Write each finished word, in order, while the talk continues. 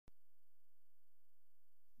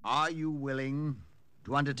Are you willing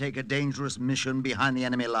to undertake a dangerous mission behind the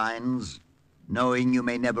enemy lines, knowing you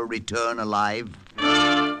may never return alive?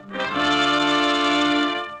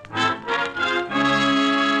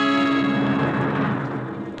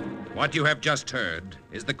 What you have just heard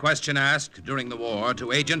is the question asked during the war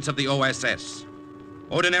to agents of the OSS.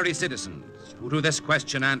 Ordinary citizens who to this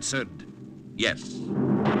question answered, yes.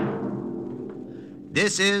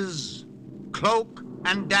 This is Cloak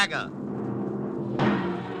and Dagger.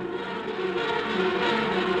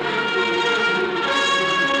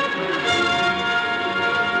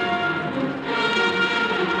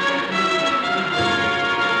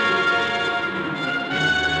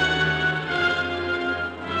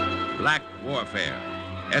 Black warfare,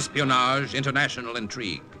 espionage, international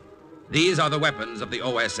intrigue. These are the weapons of the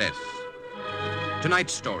OSS.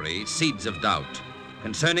 Tonight's story, Seeds of Doubt,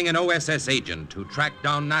 concerning an OSS agent who tracked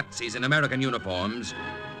down Nazis in American uniforms,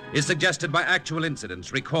 is suggested by actual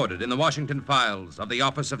incidents recorded in the Washington files of the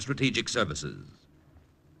Office of Strategic Services.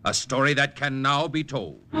 A story that can now be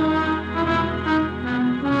told.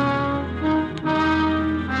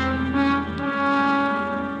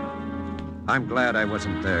 I'm glad I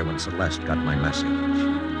wasn't there when Celeste got my message.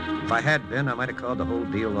 If I had been, I might have called the whole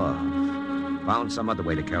deal off. Found some other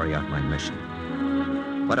way to carry out my mission.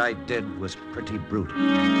 What I did was pretty brutal.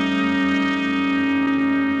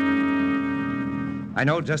 I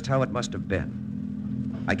know just how it must have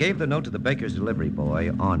been. I gave the note to the baker's delivery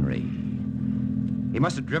boy, Henri. He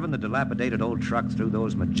must have driven the dilapidated old truck through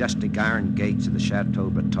those majestic iron gates of the Chateau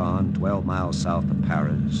Breton, 12 miles south of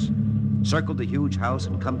Paris, circled the huge house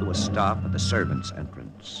and come to a stop at the servants'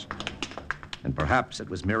 entrance. And perhaps it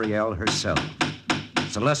was Muriel herself,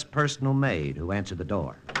 Celeste's personal maid, who answered the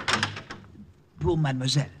door. Pour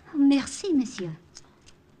mademoiselle. Merci, monsieur.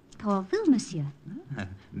 Pour vous, monsieur.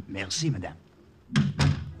 Merci, madame.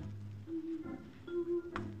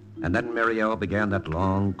 And then Muriel began that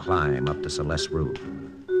long climb up to Celeste's room.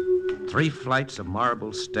 3 flights of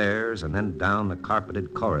marble stairs and then down the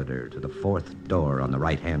carpeted corridor to the 4th door on the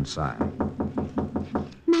right-hand side.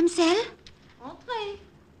 Mademoiselle? Entrez.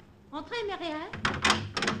 Entrez, Muriel.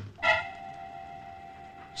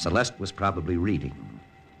 Celeste was probably reading.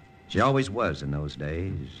 She always was in those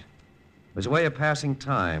days. It was a way of passing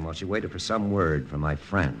time while she waited for some word from my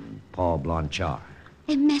friend, Paul Blanchard.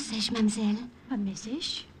 A message, mademoiselle. A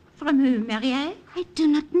message? From who, Muriel? I do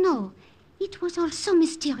not know. It was all so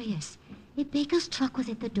mysterious. A baker's truck was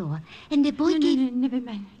at the door, and the boy gave... No, never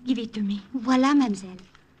mind. Give it to me. Voilà, mademoiselle.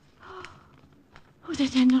 Oh,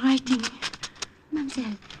 that handwriting.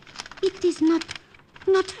 Mademoiselle, it is not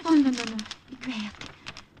from... No. Be quiet.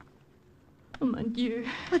 Oh, mon Dieu.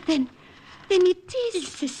 But then it is...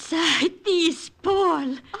 C'est ça. It is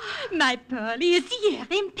Paul. My Paul. He is here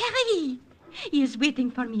in Paris. He is waiting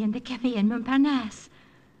for me in the cafe in Montparnasse.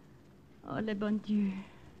 Oh, le bon Dieu.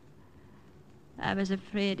 I was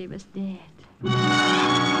afraid he was dead.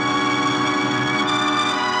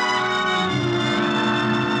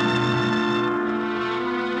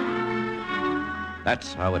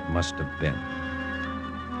 That's how it must have been.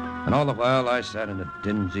 And all the while, I sat in a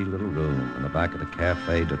dingy little room in the back of the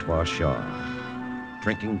Café de Trois Chars,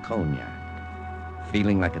 drinking cognac,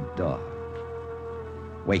 feeling like a dog,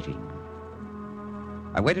 waiting.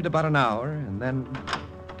 I waited about an hour, and then...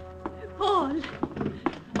 Paul.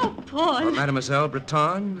 Oh, Paul. Oh, Mademoiselle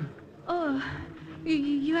Breton? Oh,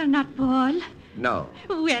 you are not Paul. No.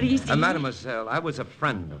 Where is he? Mademoiselle, I was a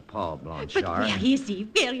friend of Paul Blanchard. But where is he?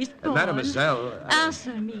 Where is Paul? Mademoiselle...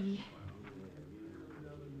 Answer me.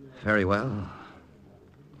 Very well.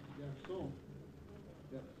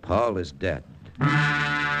 Paul is dead.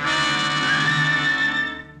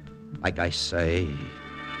 Like I say,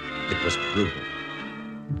 it was brutal.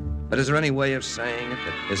 But is there any way of saying it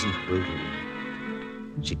that isn't brutal?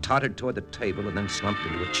 She tottered toward the table and then slumped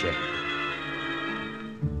into a chair.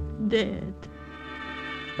 Dead.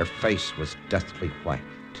 Her face was deathly white.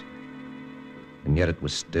 And yet it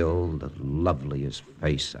was still the loveliest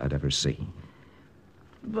face I'd ever seen.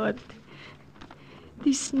 But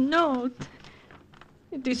this note,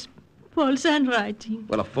 it is Paul's handwriting.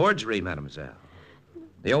 Well, a forgery, mademoiselle.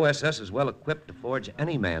 The OSS is well equipped to forge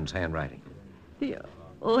any man's handwriting. The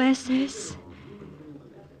OSS?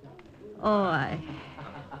 Oh, I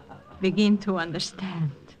begin to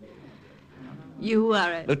understand. You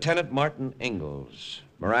are a... Lieutenant Martin Ingalls,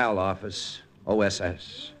 Morale Office,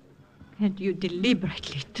 OSS. And you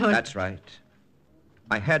deliberately told... That's right.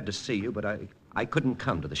 I had to see you, but I couldn't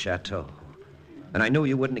come to the chateau. And I knew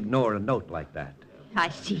you wouldn't ignore a note like that. I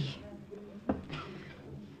see.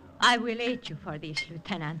 I will aid you for this,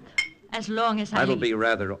 Lieutenant. As long as I That'll live. be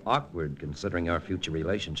rather awkward considering our future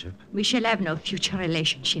relationship. We shall have no future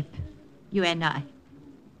relationship. You and I.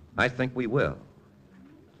 I think we will.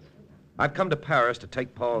 I've come to Paris to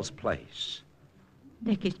take Paul's place.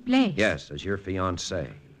 Take his place. Yes, as your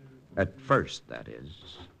fiancé. At first, that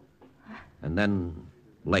is. And then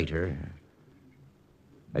later,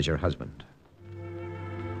 as your husband.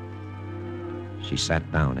 She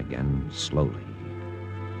sat down again, slowly,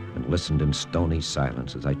 and listened in stony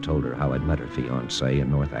silence as I told her how I'd met her fiancé in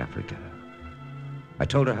North Africa. I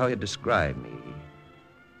told her how he'd described me,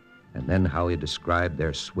 and then how he described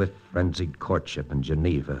their swift, frenzied courtship in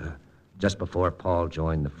Geneva just before Paul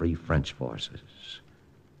joined the Free French forces.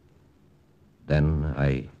 Then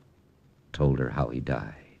I told her how he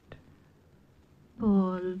died.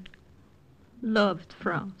 Paul loved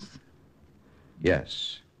France.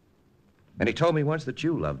 Yes. And he told me once that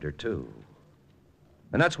you loved her, too.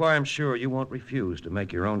 And that's why I'm sure you won't refuse to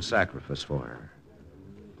make your own sacrifice for her.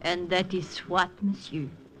 And that is what, monsieur?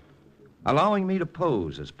 Allowing me to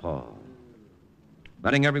pose as Paul.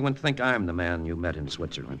 Letting everyone think I'm the man you met in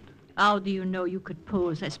Switzerland. How do you know you could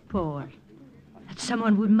pose as Paul? That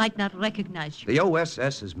someone who might not recognize you. The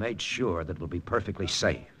OSS has made sure that it'll be perfectly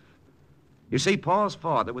safe. You see, Paul's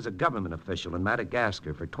father was a government official in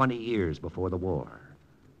Madagascar for 20 years before the war.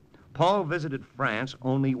 Paul visited France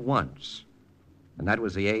only once, and that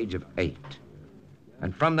was the age of 8.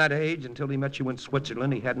 And from that age until he met you in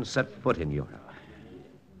Switzerland, he hadn't set foot in Europe.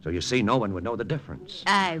 So you see, no one would know the difference.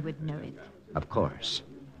 I would know it. Of course.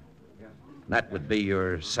 That would be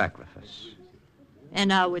your sacrifice.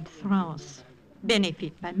 And how would France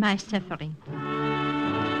benefit by my suffering?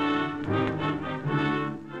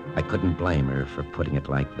 I couldn't blame her for putting it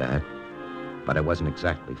like that, but I wasn't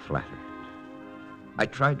exactly flattered. I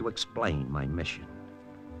tried to explain my mission.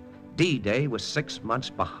 D-Day was 6 months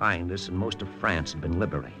behind us, and most of France had been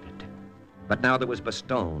liberated. But now there was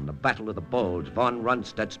Bastogne, the Battle of the Bulge, von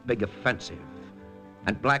Rundstedt's big offensive.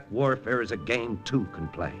 And black warfare is a game two can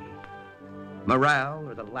play. Morale,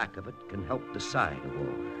 or the lack of it, can help decide a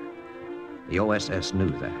war. The OSS knew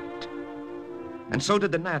that. And so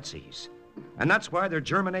did the Nazis. And that's why there are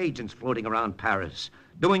German agents floating around Paris,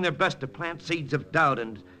 doing their best to plant seeds of doubt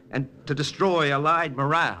and to destroy Allied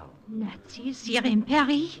morale. Nazis here in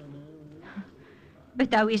Paris?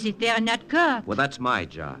 But how is it they're not caught? Well, that's my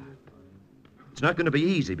job. It's not going to be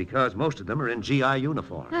easy because most of them are in GI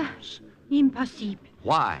uniforms. Impossible.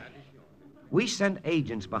 Why? We send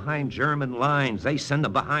agents behind German lines. They send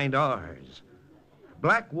them behind ours.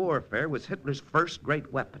 Black warfare was Hitler's first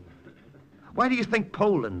great weapon. Why do you think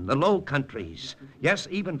Poland, the Low Countries, yes,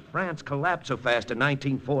 even France collapsed so fast in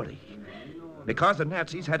 1940? Because the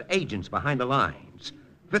Nazis had agents behind the lines,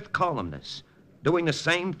 fifth columnists, doing the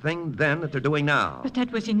same thing then that they're doing now. But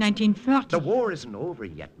that was in 1940. The war isn't over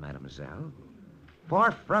yet, mademoiselle.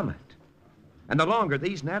 Far from it. And the longer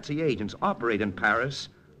these Nazi agents operate in Paris,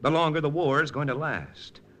 the longer the war is going to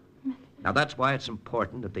last. Now, that's why it's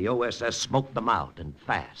important that the OSS smoke them out, and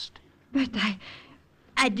fast. But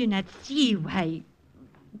I do not see why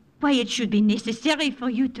it should be necessary for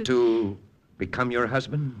you to... To become your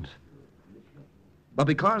husband? Well,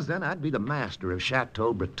 because then I'd be the master of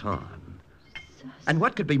Chateau Breton. And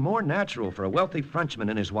what could be more natural for a wealthy Frenchman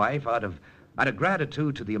and his wife out of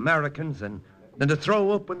gratitude to the Americans than to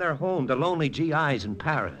throw open their home to lonely GIs in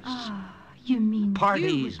Paris? Ah, you mean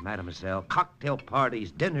Parties, mademoiselle. Cocktail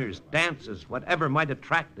parties, dinners, dances, whatever might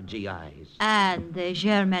attract the GIs. And the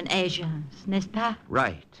German agents, n'est-ce pas?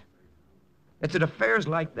 Right. It's at affairs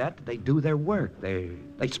like that they do their work. They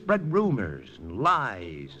spread rumors and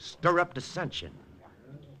lies, stir up dissension.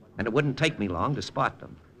 And it wouldn't take me long to spot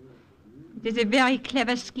them. It is a very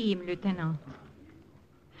clever scheme, Lieutenant.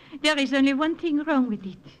 There is only one thing wrong with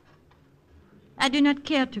it. I do not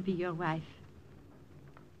care to be your wife.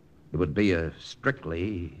 It would be a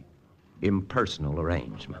strictly impersonal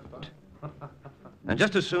arrangement. And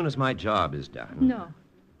just as soon as my job is done... No.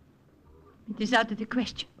 It is out of the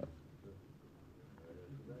question.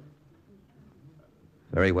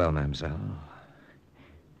 Very well, mademoiselle.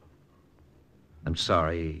 I'm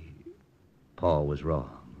sorry Paul was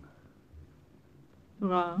wrong.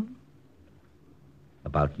 Wrong?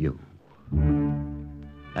 About you.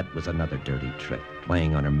 That was another dirty trick,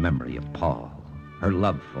 playing on her memory of Paul, her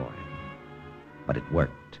love for him. But it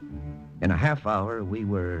worked. In a half hour, we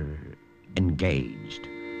were engaged.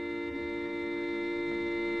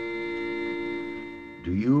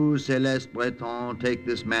 Do you, Celeste Breton, take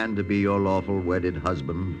this man to be your lawful wedded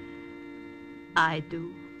husband? I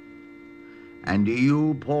do. And do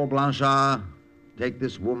you, Paul Blanchard, take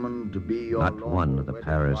this woman to be your Not one of the wedded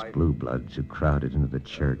Paris wife? blue bloods who crowded into the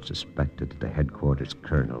church suspected that the headquarters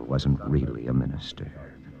colonel wasn't really a minister.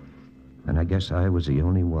 And I guess I was the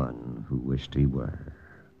only one who wished he were.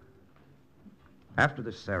 After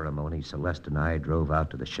the ceremony, Celeste and I drove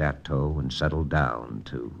out to the chateau and settled down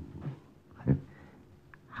to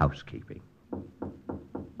housekeeping.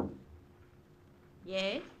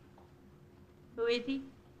 Yes? Who is he?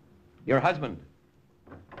 Your husband.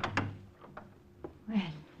 Well,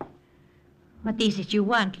 what is it you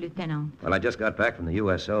want, Lieutenant? Well, I just got back from the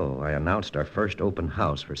USO. I announced our first open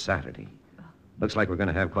house for Saturday. Looks like we're going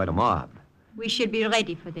to have quite a mob. We should be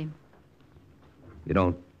ready for them. You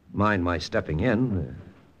don't mind my stepping in?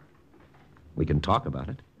 We can talk about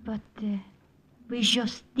it. But we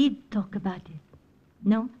just did talk about it.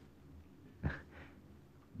 No?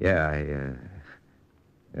 Yeah,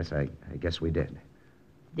 yes, I guess we did.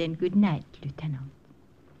 Then good night, Lieutenant.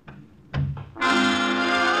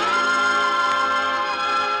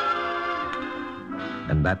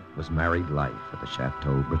 And that was married life at the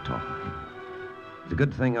Chateau Breton. It's a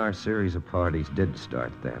good thing our series of parties did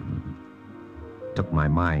start then. Took my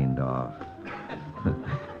mind off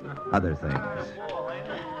other things.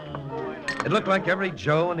 It looked like every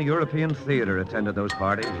Joe in the European theater attended those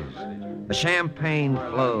parties. The champagne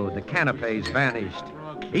flowed, the canapes vanished.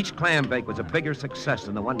 Each clam bake was a bigger success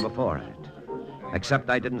than the one before it. Except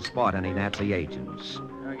I didn't spot any Nazi agents.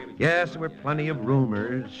 Yes, there were plenty of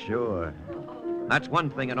rumors, sure. That's one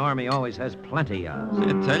thing an army always has plenty of.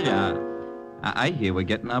 I tell ya, I hear we're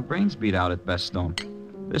getting our brains beat out at Bastogne.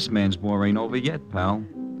 This man's war ain't over yet, pal.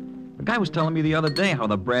 The guy was telling me the other day how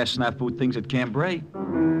the brass snafu thinks at Cambrai.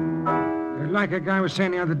 Like a guy was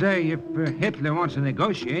saying the other day, if Hitler wants to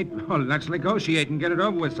negotiate, well, let's negotiate and get it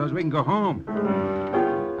over with so we can go home.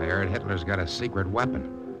 I heard Hitler's got a secret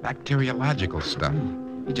weapon. Bacteriological stuff.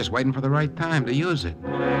 He's just waiting for the right time to use it.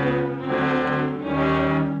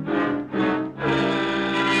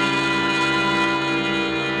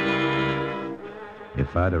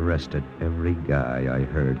 If I'd arrested every guy I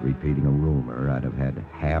heard repeating a rumor, I'd have had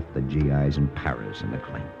half the GIs in Paris in the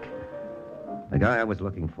clink. The guy I was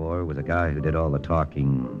looking for was a guy who did all the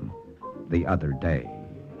talking the other day.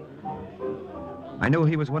 I knew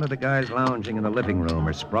he was one of the guys lounging in the living room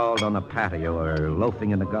or sprawled on the patio or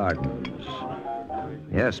loafing in the gardens.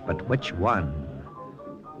 Yes, but which one?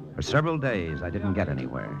 For several days, I didn't get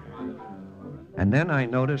anywhere. And then I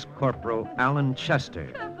noticed Corporal Alan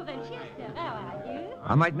Chester.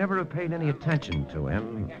 I might never have paid any attention to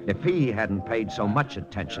him if he hadn't paid so much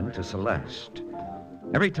attention to Celeste.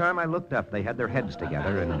 Every time I looked up, they had their heads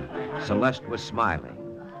together, and Celeste was smiling.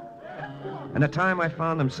 And the time I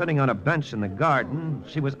found them sitting on a bench in the garden,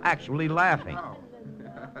 she was actually laughing.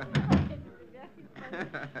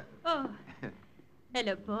 Oh.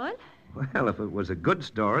 Hello, Paul. Well, if it was a good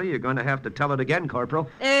story, you're going to have to tell it again, Corporal.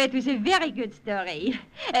 It was a very good story.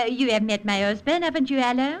 You have met my husband, haven't you,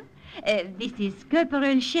 Alain? This is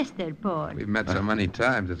Corporal Chester, Paul. We've met so many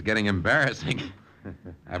times, it's getting embarrassing.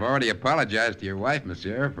 I've already apologized to your wife,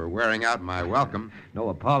 monsieur, for wearing out my welcome. No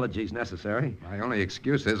apologies necessary. My only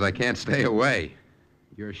excuse is I can't stay away.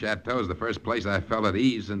 Your chateau's the first place I felt at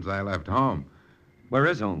ease since I left home. Where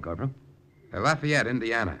is home, Corporal? Lafayette,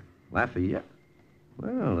 Indiana. Lafayette?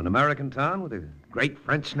 Well, an American town with a great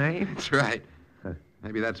French name. That's right.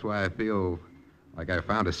 Maybe that's why I feel like I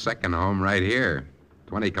found a second home right here,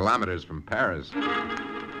 20 kilometers from Paris.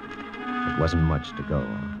 It wasn't much to go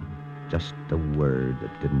on. Just a word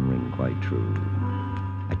that didn't ring quite true.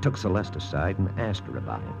 I took Celeste aside and asked her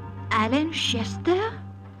about him. Alan Chester?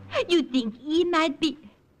 You think he might be...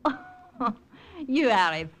 Oh, you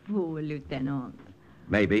are a fool, Lieutenant.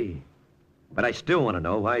 Maybe. But I still want to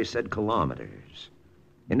know why he said kilometers.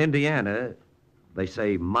 In Indiana, they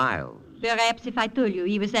say miles. Perhaps if I told you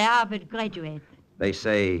he was a Harvard graduate. They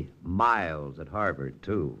say miles at Harvard,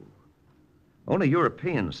 too. Only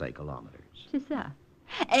Europeans say kilometers. C'est ça.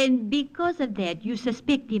 And because of that, you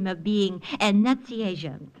suspect him of being a Nazi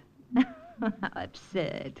agent.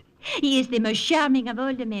 Absurd. He is the most charming of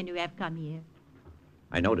all the men who have come here.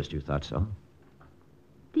 I noticed you thought so.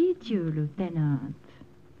 Did you, Lieutenant?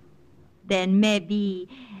 Then maybe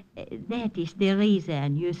that is the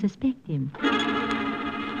reason you suspect him.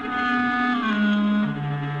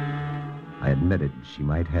 I admitted she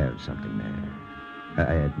might have something there.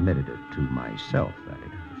 I admitted it to myself, that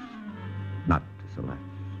is. Not to Celeste.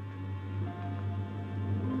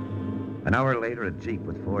 An hour later, a jeep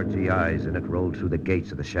with 4 GIs in it rolled through the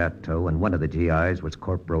gates of the chateau, and one of the GIs was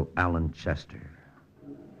Corporal Alan Chester.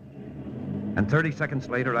 And 30 seconds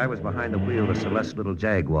later, I was behind the wheel of Celeste's little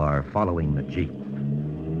Jaguar, following the jeep.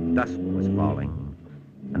 Dusk was falling.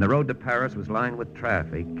 And the road to Paris was lined with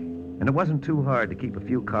traffic, and it wasn't too hard to keep a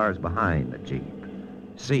few cars behind the Jeep,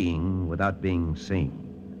 seeing without being seen.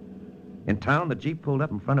 In town, the Jeep pulled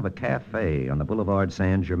up in front of a cafe on the Boulevard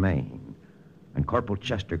Saint-Germain, and Corporal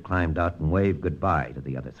Chester climbed out and waved goodbye to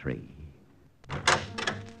the other three.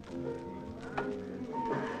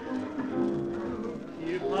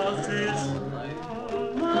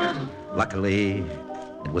 Luckily,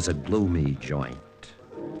 it was a gloomy joint.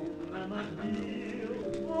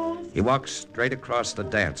 He walked straight across the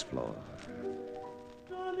dance floor.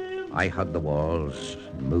 I hugged the walls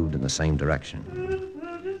and moved in the same direction.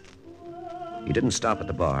 He didn't stop at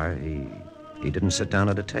the bar. He didn't sit down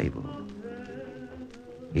at a table.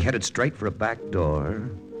 He headed straight for a back door.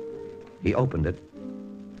 He opened it,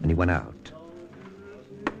 and he went out.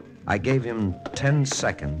 I gave him 10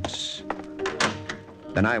 seconds.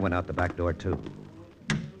 Then I went out the back door, too.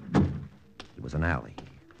 It was an alley,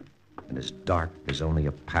 and as dark as only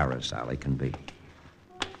a Paris alley can be.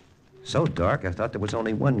 So dark, I thought there was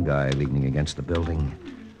only one guy leaning against the building.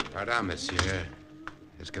 Pardon, monsieur.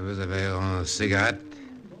 Est-ce que vous avez une cigarette?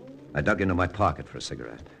 I dug into my pocket for a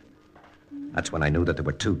cigarette. That's when I knew that there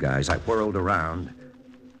were two guys. I whirled around.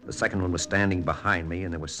 The second one was standing behind me,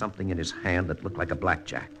 and there was something in his hand that looked like a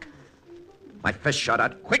blackjack. My fist shot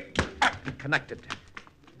out quick and connected.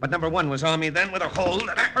 But number one was on me then with a hold,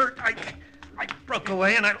 and I hurt. I broke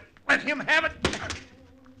away, and I let him have it.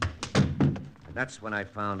 And that's when I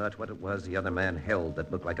found out what it was the other man held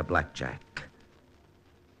that looked like a blackjack.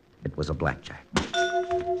 It was a blackjack.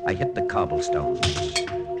 I hit the cobblestones.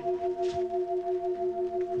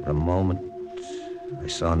 For a moment, I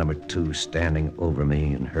saw number two standing over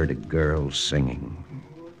me and heard a girl singing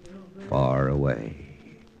far away.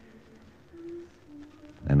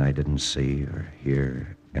 Then I didn't see or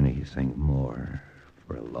hear anything more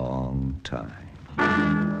for a long time.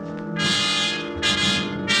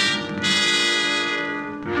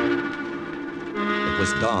 It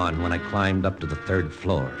was dawn when I climbed up to the third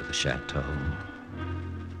floor of the chateau.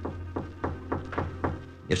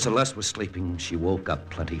 If Celeste was sleeping, she woke up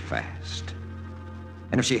plenty fast.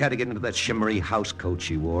 And if she had to get into that shimmery house coat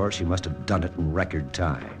she wore, she must have done it in record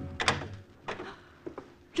time.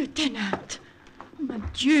 Lieutenant, mon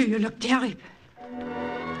Dieu, you look terrible.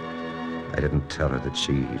 I didn't tell her that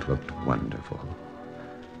she looked wonderful.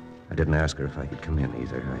 I didn't ask her if I could come in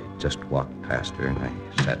either. I just walked past her and I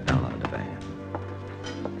sat down on a divan.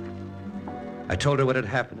 I told her what had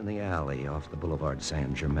happened in the alley off the Boulevard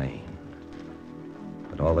Saint-Germain.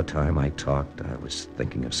 But all the time I talked, I was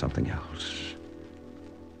thinking of something else.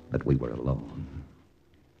 That we were alone.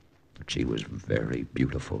 That she was very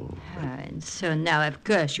beautiful. And so now, of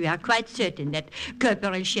course, you are quite certain that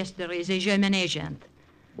Corporal Chester is a German agent.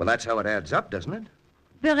 Well, that's how it adds up, doesn't it?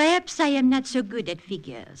 Perhaps I am not so good at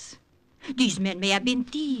figures. These men may have been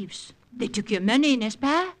thieves. They took your money, n'est-ce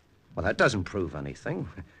pas? Well, that doesn't prove anything.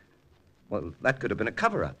 Well, that could have been a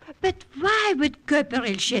cover-up. But why would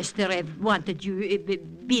Corporal Chester have wanted you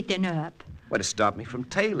beaten up? Well, to stop me from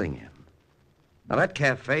tailing him. Now, that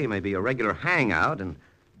cafe may be a regular hangout, and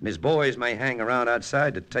his boys may hang around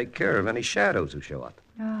outside to take care of any shadows who show up.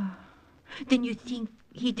 Oh. Then you think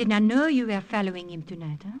he did not know you were following him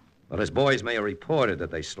tonight, huh? Well, his boys may have reported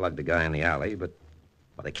that they slugged a guy in the alley, but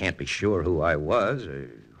well, they can't be sure who I was, or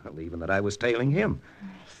well, even that I was tailing him.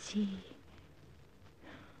 I see.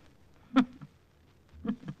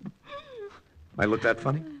 I look that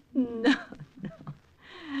funny? No.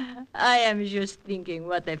 I am just thinking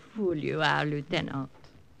what a fool you are, Lieutenant.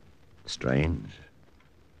 Strange.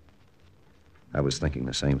 I was thinking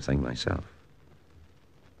the same thing myself.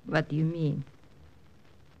 What do you mean?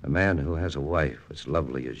 A man who has a wife as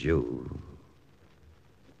lovely as you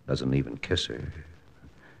doesn't even kiss her.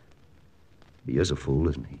 He is a fool,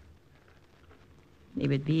 isn't he? He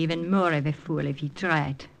would be even more of a fool if he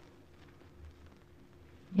tried.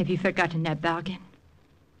 Have you forgotten that bargain?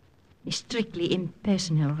 A strictly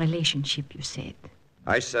impersonal relationship, you said.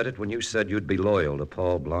 I said it when you said you'd be loyal to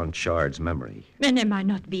Paul Blanchard's memory. And am I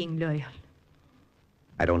not being loyal?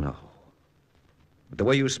 I don't know. But the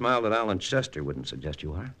way you smiled at Alan Chester wouldn't suggest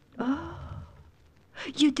you are. Oh.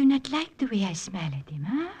 You do not like the way I smile at him,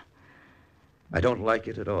 huh? I don't like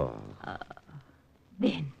it at all.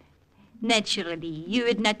 Then, naturally, you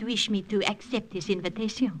would not wish me to accept this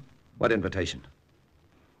invitation. What invitation?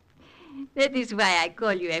 That is why I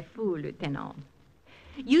call you a fool, Lieutenant.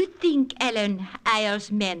 You think Alan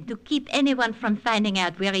hires men to keep anyone from finding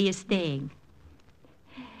out where he is staying.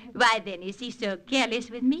 Why, then, is he so careless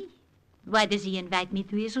with me? Why does he invite me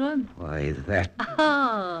to his room? Why, that...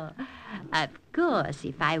 Oh, of course,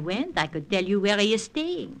 if I went, I could tell you where he is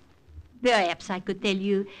staying. Perhaps I could tell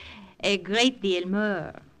you A great deal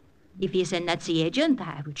more. If he's a Nazi agent,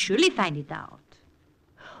 I would surely find it out.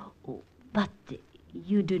 Oh, but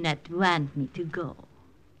you do not want me to go.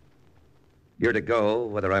 You're to go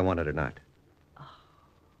whether I want it or not.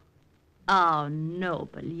 How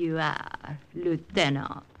noble you are,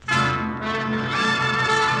 Lieutenant.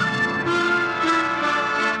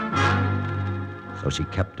 So she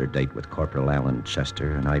kept her date with Corporal Alan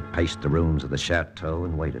Chester, and I paced the rooms of the chateau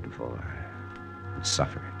and waited for her. And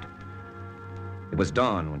suffered. It was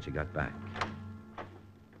dawn when she got back.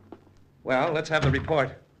 Well, let's have the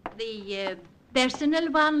report. The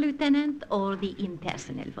personal one, Lieutenant, or the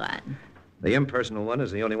impersonal one? The impersonal one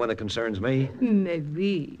is the only one that concerns me.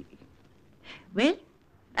 Maybe. Well,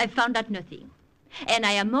 I've found out nothing. And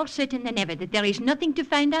I am more certain than ever that there is nothing to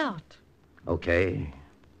find out. Okay.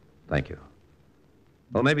 Thank you.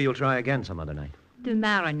 Well, maybe you'll try again some other night.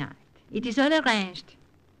 Tomorrow night. It is all arranged.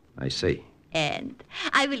 I see. And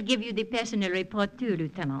I will give you the personal report too,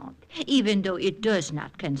 Lieutenant, even though it does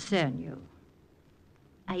not concern you.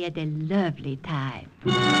 I had a lovely time.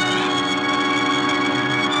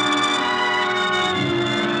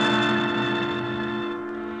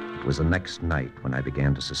 It was the next night when I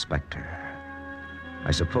began to suspect her.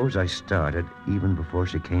 I suppose I started even before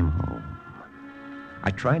she came home.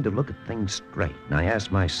 I tried to look at things straight, and I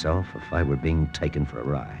asked myself if I were being taken for a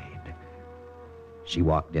ride. She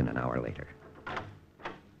walked in an hour later.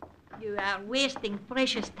 You are wasting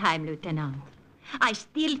precious time, Lieutenant. I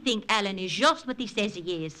still think Alan is just what he says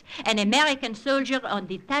he is, an American soldier on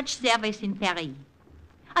detached service in Paris.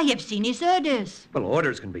 I have seen his orders. Well,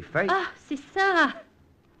 orders can be fake. Ah, c'est ça.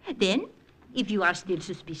 Then, if you are still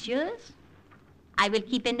suspicious, I will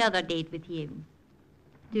keep another date with him.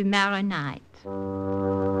 Tomorrow night.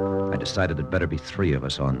 I decided there'd better be 3 of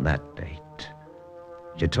us on that date.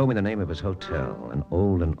 She had told me the name of his hotel, an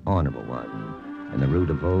old and honorable one, in the Rue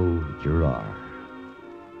de Vaugirard.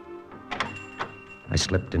 I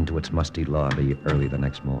slipped into its musty lobby early the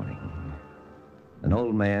next morning. An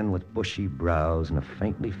old man with bushy brows and a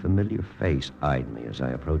faintly familiar face eyed me as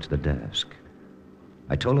I approached the desk.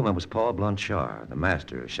 I told him I was Paul Blanchard, the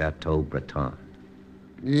master of Chateau Breton.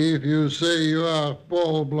 If you say you are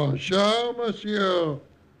Paul Blanchard, monsieur,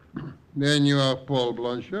 then you are Paul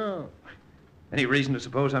Blanchard. Any reason to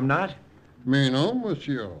suppose I'm not? Mais non,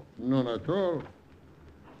 monsieur, none at all.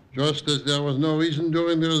 Just as there was no reason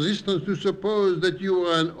during the resistance to suppose that you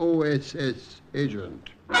were an OSS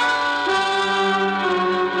agent. I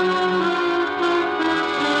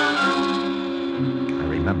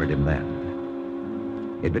remembered him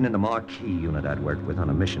then. He'd been in the Marquis unit I'd worked with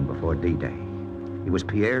on a mission before D-Day. He was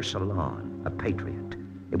Pierre Salon, a patriot.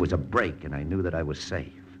 It was a break, and I knew that I was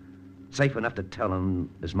safe. Safe enough to tell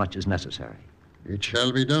him as much as necessary. It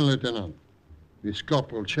shall be done, Lieutenant. This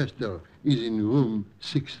Corporal Chester is in room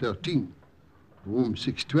 613. Room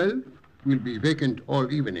 612 will be vacant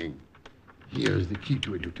all evening. Here's the key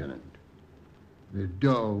to it, Lieutenant. The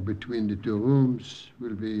door between the 2 rooms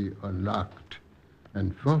will be unlocked.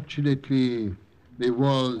 And fortunately, the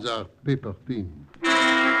walls are paper-thin.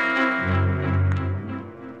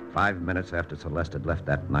 5 minutes after Celeste had left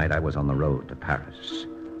that night, I was on the road to Paris.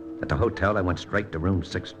 At the hotel, I went straight to room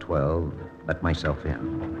 612, let myself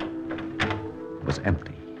in. It was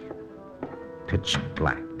empty, pitch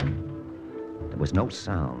black. There was no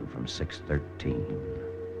sound from 613.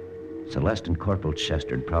 Celeste and Corporal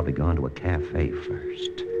Chester had probably gone to a cafe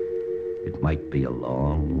first. It might be a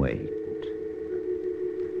long wait.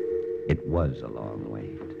 It was a long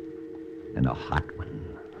wait, and a hot one.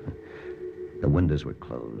 The windows were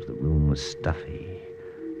closed. The room was stuffy.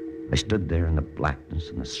 I stood there in the blackness,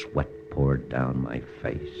 and the sweat poured down my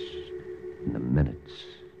face. And the minutes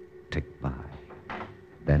ticked by.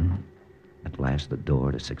 Then, at last, the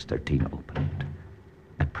door to 613 opened.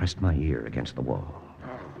 I pressed my ear against the wall.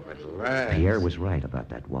 Oh, at last. Pierre was right about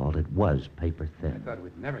that wall. It was paper I thin. thought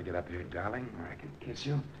we'd never get up here, darling, where I can kiss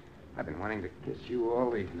you. I've been wanting to kiss you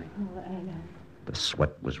all evening. Oh, Alan. The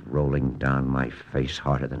sweat was rolling down my face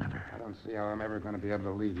harder than ever. I don't see how I'm ever going to be able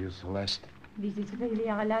to leave you, Celeste. This is really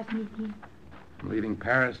our last meeting. I'm leaving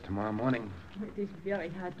Paris tomorrow morning. It is very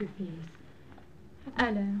hard to face.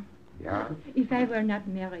 Alan, Yeah? if I were not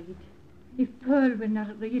married, if Paul were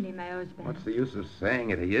not really my husband. What's the use of saying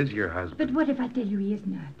it? He is your husband. But what if I tell you he is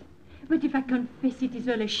not? What if I confess it is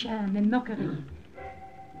all a sham and mockery?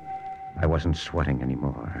 I wasn't sweating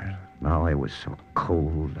anymore. Now I was so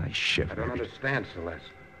cold I shivered. I don't understand,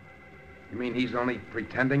 Celeste. You mean he's only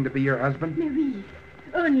pretending to be your husband? Mais oui,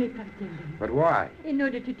 only pretending. But why? In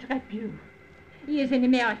order to trap you. He is an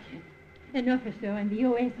American, an officer in the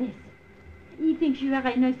OSS. He thinks you are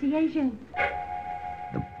a Nazi agent.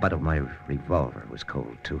 The butt of my revolver was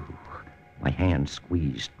cold, too. My hand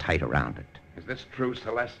squeezed tight around it. Is this true,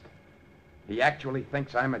 Celeste? He actually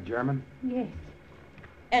thinks I'm a German? Yes.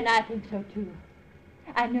 And I think so, too.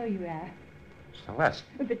 I know you are. Celeste.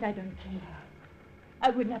 But I don't care. I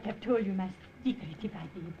would not have told you my secret if I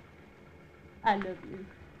did. I love you.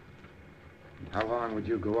 How long would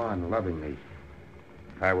you go on loving me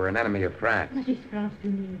if I were an enemy of France? What is France to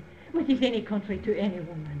me? What is any country to any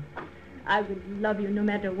woman? I would love you no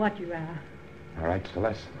matter what you are. All right,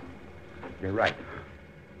 Celeste. You're right.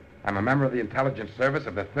 I'm a member of the intelligence service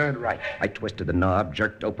of the Third Reich. I twisted the knob,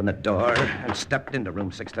 jerked open the door, and stepped into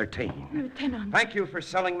room 613. Lieutenant. Thank you for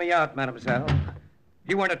selling me out, mademoiselle. If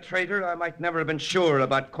you weren't a traitor, I might never have been sure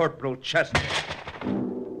about Corporal Chester.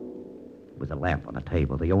 With a lamp on the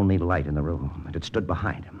table, the only light in the room, and it stood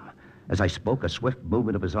behind him. As I spoke, a swift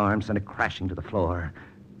movement of his arm sent it crashing to the floor.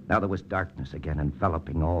 Now there was darkness again,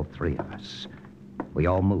 enveloping all three of us. We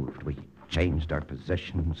all moved. We changed our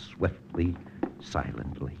positions swiftly,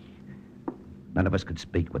 silently. None of us could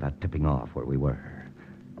speak without tipping off where we were.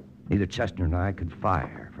 Neither Chester nor I could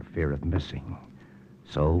fire for fear of missing.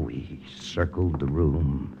 So we circled the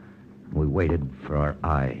room. And we waited for our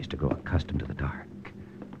eyes to grow accustomed to the dark.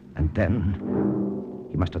 And then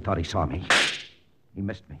he must have thought he saw me. He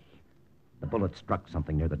missed me. The bullet struck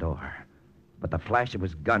something near the door. But the flash of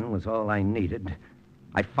his gun was all I needed.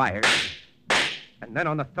 I fired. And then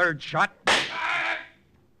on the third shot...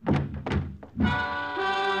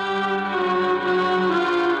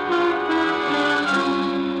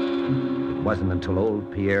 It wasn't until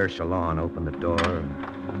old Pierre Chalon opened the door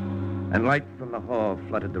and light from the hall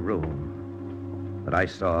flooded the room that I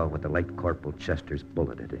saw what the late Corporal Chester's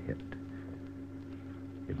bullet had hit.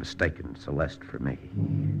 He'd mistaken Celeste for me.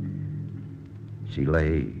 She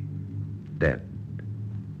lay dead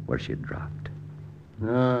where she had dropped.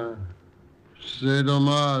 Ah, c'est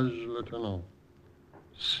dommage, Lieutenant.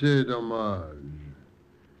 C'est dommage.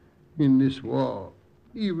 In this war,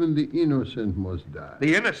 even the innocent must die.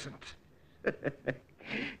 The innocent?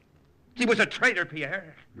 She was a traitor,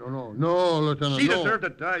 Pierre. No, Lieutenant, She no. deserved to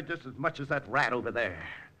die just as much as that rat over there.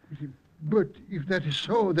 But if that is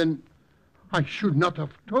so, then I should not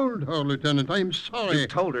have told her, Lieutenant. I am sorry. You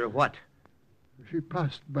told her what? She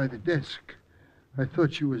passed by the desk. I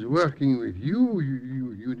thought she was working with you.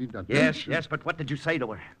 You did not mention. Yes, but what did you say to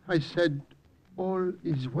her? I said, all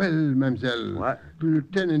is well, mademoiselle. What? The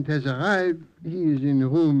lieutenant has arrived. He is in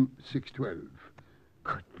room 612.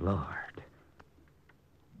 Good Lord.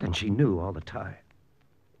 Then she knew all the time.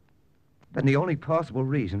 Then the only possible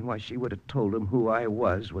reason why she would have told him who I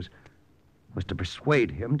was to persuade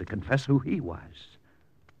him to confess who he was.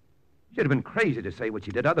 She'd have been crazy to say what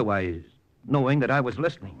she did otherwise, knowing that I was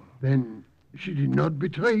listening. Then she did not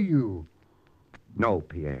betray you. No,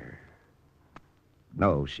 Pierre.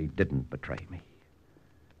 No, she didn't betray me.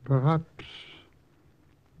 Perhaps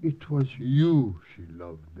it was you she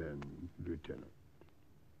loved then, Lieutenant.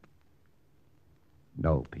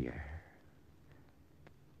 No, Pierre.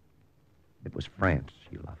 It was France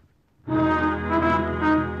she loved.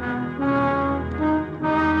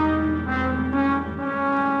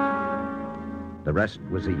 The rest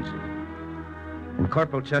was easy. In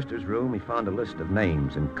Corporal Chester's room, he found a list of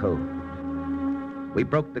names in code. We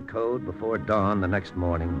broke the code before dawn the next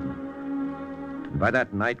morning. And by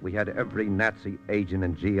that night, we had every Nazi agent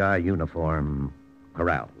in GI uniform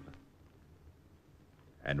corralled.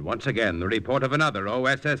 And once again, the report of another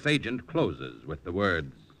OSS agent closes with the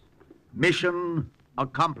words, Mission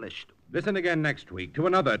accomplished. listen again next week to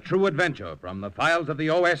another true adventure from the files of the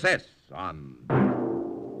OSS on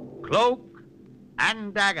Cloak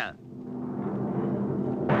and Dagger.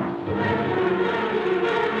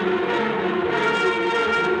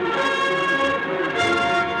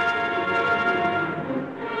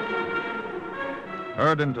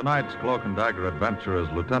 Heard in tonight's Cloak and Dagger adventure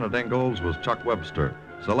as Lieutenant Ingalls was Chuck Webster,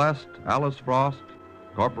 Celeste, Alice Frost,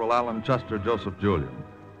 Corporal Alan Chester, Joseph Julian.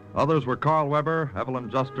 Others were Carl Weber, Evelyn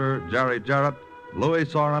Juster, Jerry Jarrett, Louis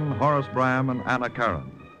Soren, Horace Bram, and Anna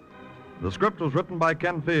Karen. The script was written by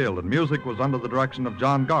Ken Field, and music was under the direction of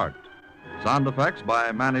John Gart. Sound effects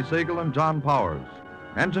by Manny Siegel and John Powers.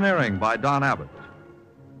 Engineering by Don Abbott.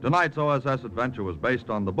 Tonight's OSS adventure was based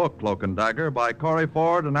on the book Cloak and Dagger by Corey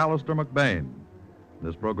Ford and Alistair McBain.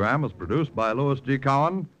 This program was produced by Louis G.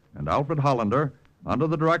 Cowan and Alfred Hollander under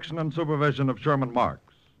the direction and supervision of Sherman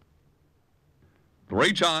Marks.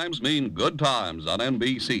 3 chimes mean good times on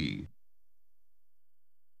NBC.